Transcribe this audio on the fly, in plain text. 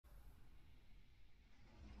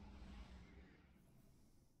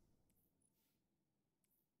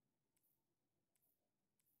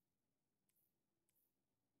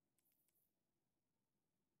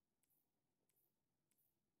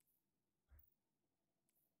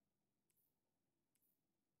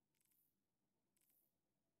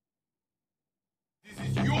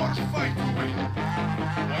Fight. One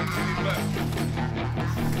minute left.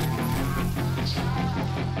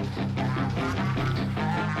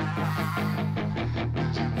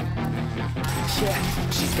 Yeah,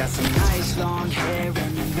 she's got some nice long hair,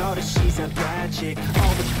 and you know that she's a bad chick.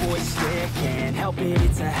 All the boys stare, can't help it,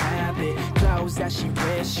 it's a habit. Clothes that she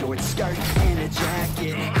wears, short skirt and a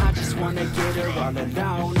jacket. I just wanna get her all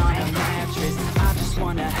alone on a mattress. I just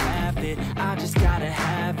wanna have it, I just gotta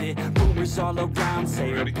have it. Rumors all around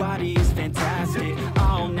say her body is fantastic.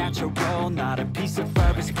 All natural, not a piece of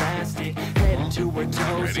fur is plastic. Head to her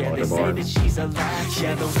toes, yeah, they say that she's a latch.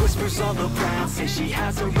 Yeah, the whispers all around say she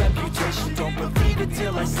has a reputation. Don't believe it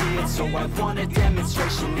till I see it, so I want a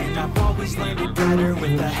demonstration. And I've always learned it better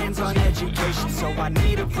with a hands-on education. So I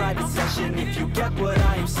need a private session if you get what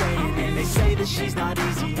I am saying. And they say that she's not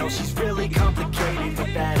easy, no, she's really complicated.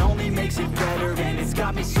 But that only makes it better, and it's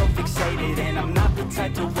got me so fixated. And I'm not the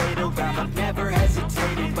type to wait around, I've never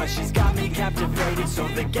hesitated. But she's got me captivated, so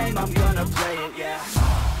the game, I'm gonna play it, yeah.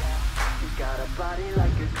 She's got a body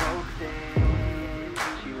like a coke thing.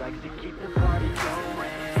 She likes to keep the party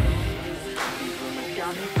going.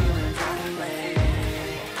 Got me feeling lonely.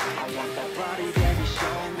 I want that body, baby,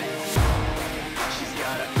 show me. She's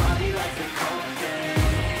got a body like a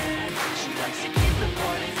cocaine. She likes to keep the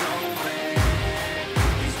party going.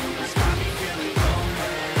 These rumors got me feeling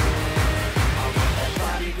lonely. I want that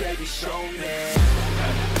body, baby, show me.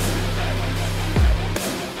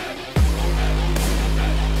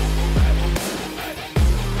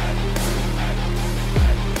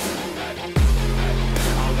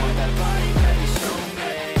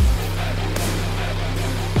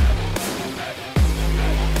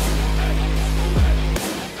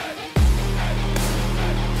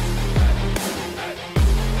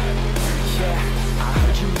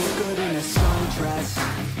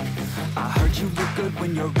 I heard you look good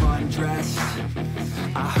when you're undressed.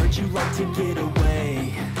 I heard you like to get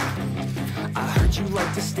away. I heard you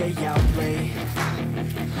like to stay out late.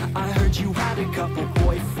 I heard you had a couple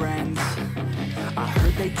boyfriends. I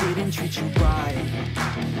heard they didn't treat you right.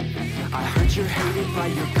 I heard you're hated by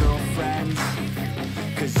your girlfriends,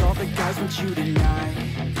 'cause all the guys want you tonight.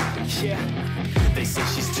 Yeah, they say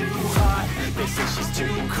she's too hot, they say she's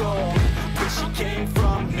too cold. Where she came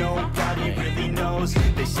from, nobody really knows.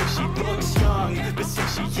 They say she looks young, but say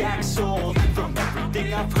she acts old. From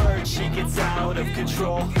everything I've heard, she gets out of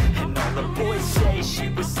control. And all the boys say she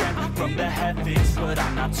was sent from the heavens, but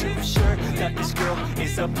I'm not too sure that this girl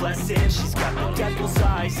is a blessing. She's got the devil's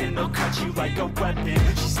eyes and they'll cut you like a weapon.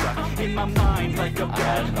 She's stuck in my mind like a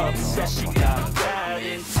bad obsession. Got bad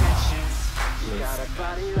intentions. She got a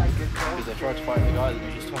body like a coke. Because I tried to fight the guy that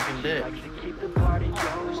was just talking dick.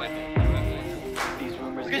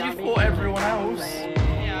 Because you fought everyone else.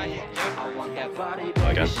 Yeah,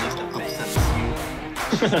 I got this to upset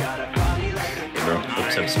Hey bro,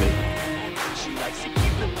 upsets me.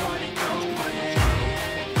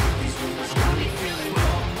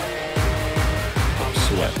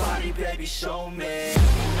 Sweat.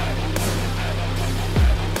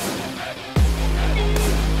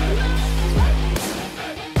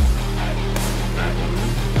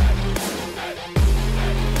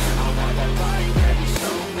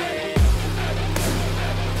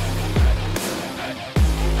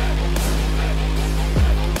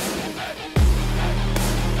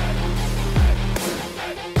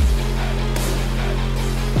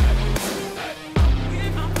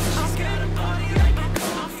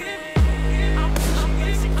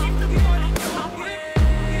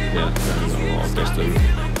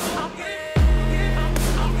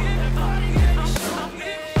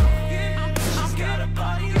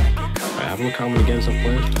 I have no comment against the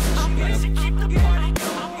play.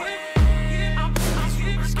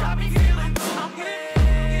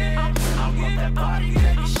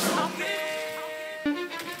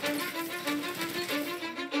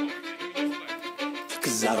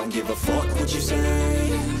 Cause I don't give a fuck what you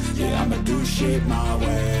say. Yeah, I'ma do shit my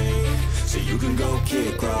way. So you can go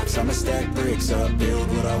kick rocks, I'ma stack bricks up, build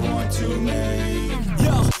what I want to make.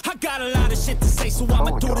 Yo, I got a lot of shit to say, so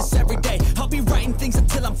I'ma do this every day. I'll be writing things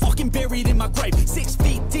until I'm fucking buried in my grave. 6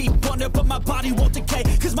 feet deep under, but my body won't decay.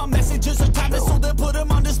 Cause my messages are timeless, so they'll put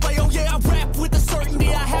them on display. Oh yeah, I rap with a certainty,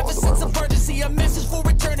 I have a sense of urgency. A message for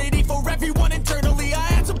eternity, for everyone internally. I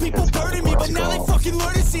had some people burning me, but now they fucking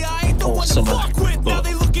learn to see I ain't the one to fuck with. Now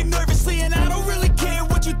they looking nervously, and I don't really care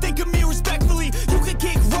what you think of me respectfully. You can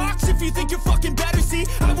kick rocks if you think you're fucking better, see.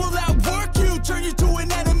 I will outwork you, turn you to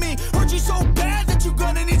an enemy. Hurt you so bad that you're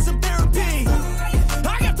gonna need some therapy.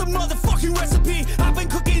 I got the motherfucking recipe. I've been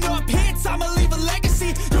cooking up hits, I'ma leave a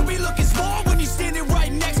legacy. You'll be looking small when you're standing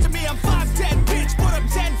right next to me. I'm 5'10", bitch, but I'm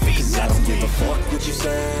 10 feet next to me. I don't give a fuck what you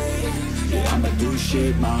say.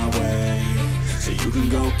 can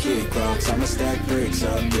go kick rocks, I'ma stack bricks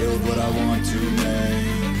up, build what I want to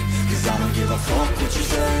make. Cause I don't give a fuck what you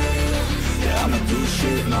say. Yeah, I'ma do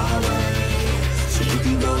shit my way. So you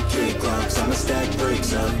can go kick rocks, I'ma stack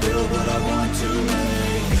bricks up, build what I want to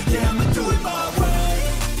make. Yeah, I'ma do it my way.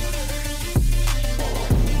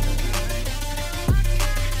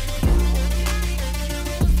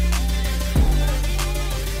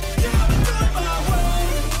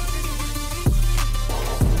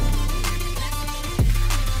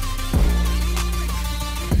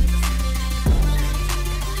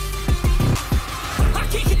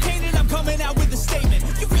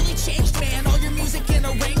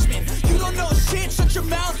 Shut your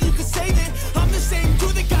mouth, you can save it. I'm the same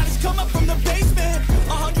dude that got his come up from the basement.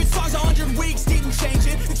 100 songs, 100 weeks, didn't change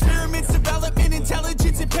it. Experiments, development,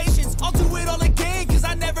 intelligence, and patience. I'll do it all again, cause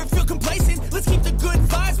I never feel complacent. Let's keep the good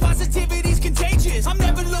vibes, positivity's contagious. I'm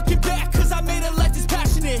never looking back, cause I made a life that's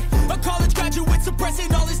passionate. A college graduate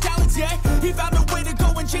suppressing all his talents, yeah. He found a way to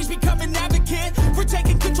go and change, become an advocate. For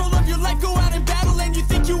taking control of your life, go out and battle. And you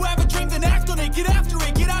think you have a dream, then act on it. Get after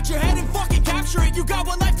it, get out your head and fucking capture it. You got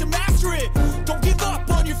one life to master it. Don't give up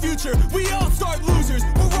on your future, we all start losers.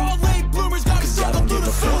 We're all late bloomers, gotta struggle through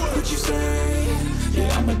the sewer. What you say?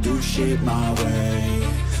 Yeah, I'ma do shit my way.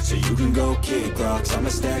 So you can go kick rocks, I'ma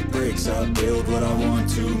stack bricks up, build what I want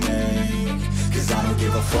to make. Cause I don't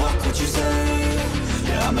give a fuck what you say.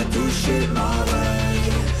 Yeah, I'ma do shit my way.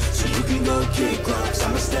 So you can go kick rocks,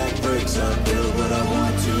 I'ma stack bricks up, build what I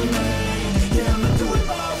want to make. Yeah, I'ma do it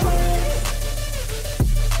my way.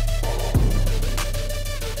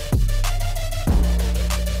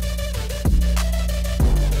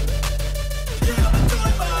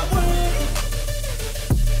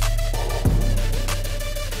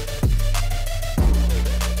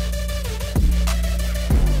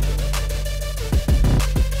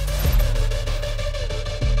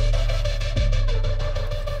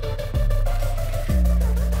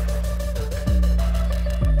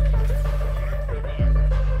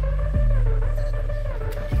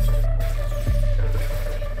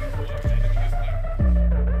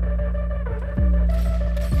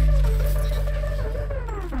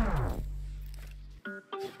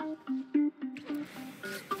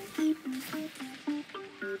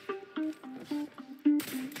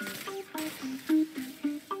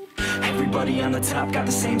 Everybody on the top got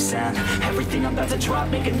the same sound. Everything I'm about to drop,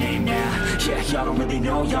 make a name now. Yeah, y'all don't really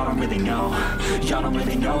know, y'all don't really know. Y'all don't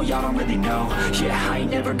really know, y'all don't really know. Yeah, I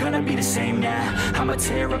ain't never gonna be the same now. I'ma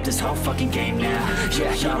tear up this whole fucking game now.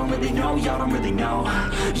 Yeah, y'all don't really know, y'all don't really know.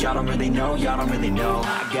 Y'all don't really know, y'all don't really know.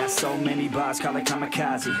 I got so many bars, call it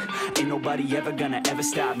kamikaze. Ain't nobody ever gonna ever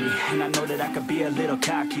stop me. And I know that I could be a little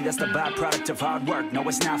cocky. That's the byproduct of hard work, no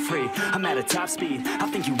it's not free. I'm at a top speed, I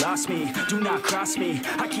think you lost me. Do not cross me,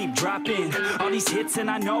 I keep dropping all these hits and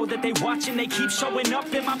I know that they watching. They keep showing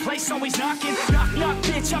up in my place, always knocking. Knock, knock,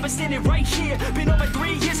 bitch, I've been standing right here. Been over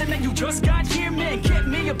 3 years and then you just got here. Man, get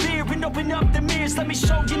me a beer and open up the mirrors. Let me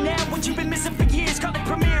show you now what you've been missing for years. Call it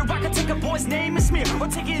premiere, I can take a boy's name and smear, or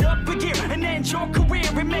take it up a gear and end your career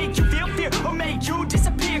and make you feel fear, or make you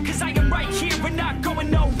disappear. Cause I am right here and not going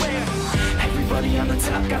nowhere. Everybody on the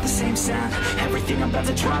top got the same sound. Everything I'm about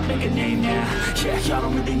to drop, make a name now. Yeah, y'all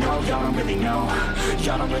don't really know, y'all don't really know.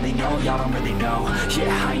 Y'all don't really know, y'all don't really know.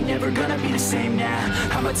 Yeah, I ain't never gonna be the same now.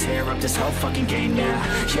 I'ma tear up this whole fucking game now.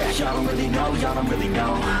 Yeah, y'all don't really know, y'all don't really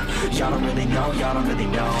know. Y'all don't really know, y'all don't really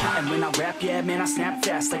know. And when I rap, yeah, man, I snap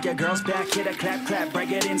fast. Like your girl's back, hit a clap, clap,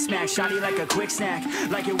 break it in, smack. Shotty like a quick snack,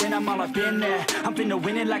 like it when I'm all up in there. I'm finna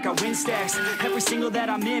win it like I win stacks. Every single that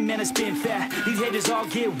I'm in, man, it's been fat. These haters all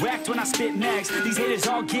get whacked when I spit max. These haters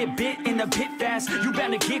all get bit in the pit fast. You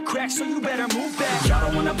better get cracked, so you better move back. Y'all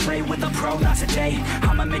don't wanna play with a pro, not today.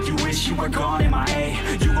 I'ma make you wish you were gone in my A.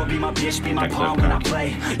 You gon' be my bitch, be my pawn when I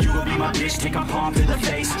play. You gon' be my bitch, take my palm to the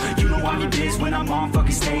face. You know I'm your biz when I'm on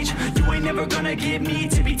fucking stage. You ain't never gonna get me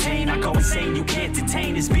to be tame. I go insane, you can't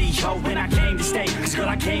detain this B.O. when I came to stay. Cause girl,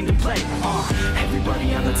 I came to play.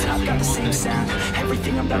 Everybody on the top got the same sound.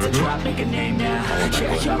 Everything I'm about to drop, make a name now.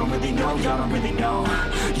 Yeah, y'all don't really know, y'all don't really know.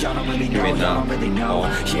 Y'all don't really know, y'all don't really know.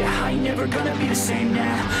 Yeah, I ain't never gonna be the same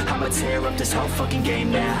now. I'ma tear up this whole fucking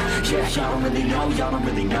game now. Yeah, y'all don't really know, y'all don't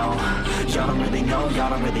really know. Y'all don't really know, y'all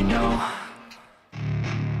don't really know.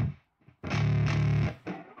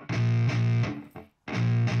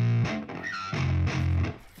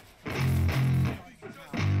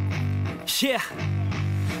 Yeah,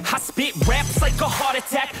 I spit raps like a heart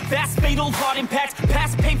attack, fast fatal heart impact,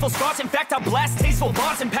 past painful scars. In fact, I blast tasteful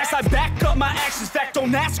thoughts and past. I back up my actions. Fact,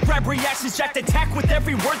 don't ask, grab reactions. Jacked attack with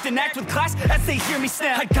every word, then act with class as they hear me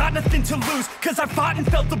snap. I got nothing to lose, cause I fought and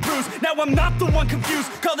felt the bruise. Now I'm not the one confused.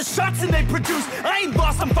 Call the shots and they produce. I ain't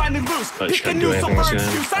lost, I'm finally loose. Pick a new silver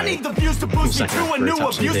excuse. I need the views to boost me to a new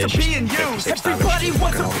abuse of being used. Everybody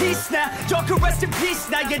wants a piece now. Y'all can rest in peace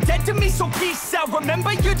now. You're dead to me, so peace out.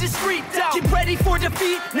 Remember, you're discreet out. Get ready for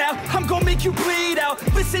defeat now. I'm gonna make you bleed out.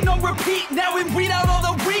 Listen on repeat now and weed out all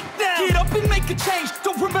the weak now. Get up and make a change.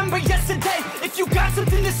 Don't remember yesterday. If you got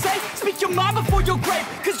something to say, speak your mind before your grave.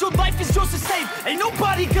 Cause your life is yours to save. Ain't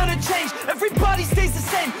nobody gonna change. Everybody stays the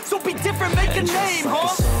same. So be different, make a name, like huh?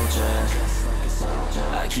 a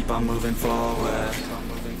soldier, I keep on moving forward,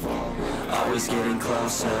 always getting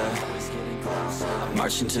closer. I'm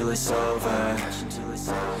marching till it's over.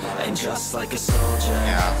 And just like a soldier,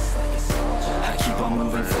 I keep on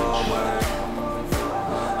moving forward,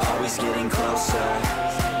 always getting closer.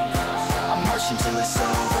 I'm marching till it's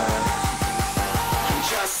over. And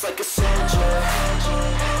just like a soldier,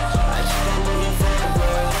 I keep on moving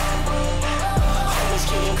forward, always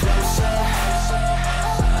getting closer.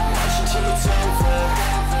 I'm marching till it's over.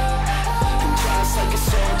 And just like a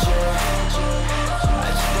soldier, I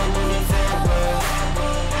keep on moving forward,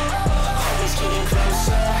 always getting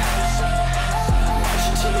closer. I'm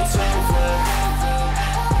marching till it's over.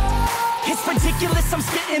 It's ridiculous, I'm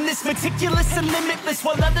spitting this meticulous and limitless.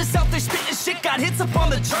 While others out there spitting shit got hits up on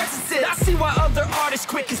the charts and shit. I see why other artists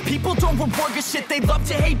quit, cause people don't reward good shit. They love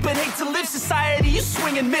to hate but hate to live. Society, you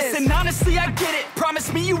swing and miss. And honestly, I get it.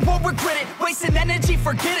 Promise me you won't regret it. Wasting energy,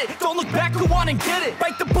 forget it. Don't look back, go on and get it.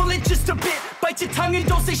 Bite the bullet just a bit. Bite your tongue and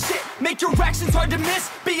don't say shit. Make your actions hard to miss.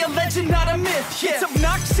 Be a legend, not a myth. Yeah. It's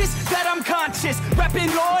obnoxious that I'm conscious. Rapping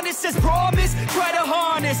honest as promise. Try to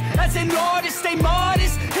harness. As an artist, stay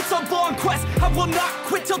modest. It's a long quest. I will not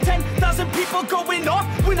quit till 10,000 people going off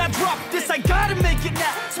when I drop this. I gotta make it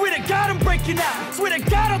now. Swear to God I'm breaking out. Swear to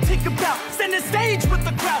God I'll take a bow. Stand the stage with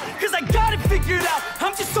the crowd, cause I got it figured out.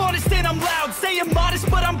 I'm just honest and I'm loud. Saying modest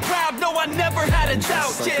but I'm proud. No, I never had a doubt.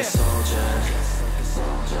 Just like a soldier,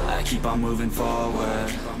 I keep on moving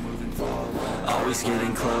forward, always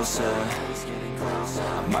getting closer.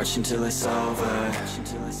 I'm marching till it's over.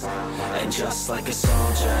 And just like a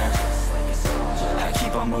soldier, I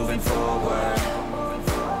keep on moving forward,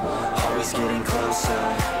 always getting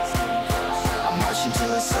closer. I'm marching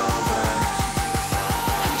till it's over.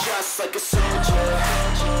 And just like a soldier,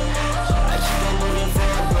 I keep on moving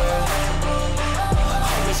forward,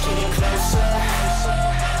 always getting closer.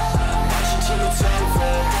 I'm marching till it's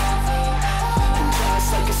over. And just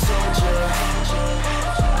like a soldier,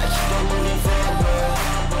 I keep on moving forward,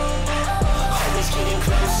 always getting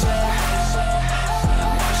closer.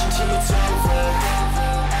 I'm marching till it's over.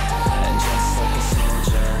 And just like a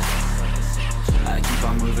soldier, I keep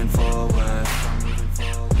on moving forward,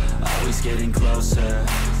 always getting closer.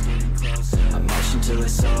 I'm marching till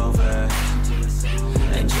it's over.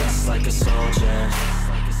 And just like a soldier,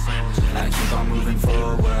 I keep on moving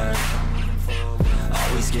forward,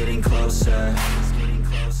 always getting closer.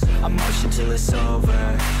 I'm marching till it's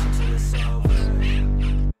over.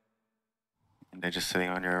 They're just sitting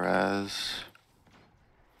on your res.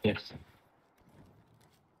 Yes.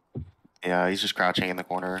 Yeah, he's just crouching in the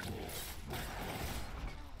corner.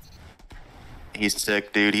 He's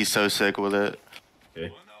sick, dude. He's so sick with it.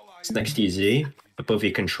 Okay. It's next to Z, above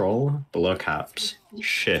your control, below caps.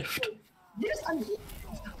 Shift. Yes, I'm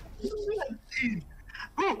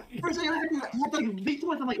bro, first I had like,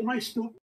 victim, I'm like, am I stupid?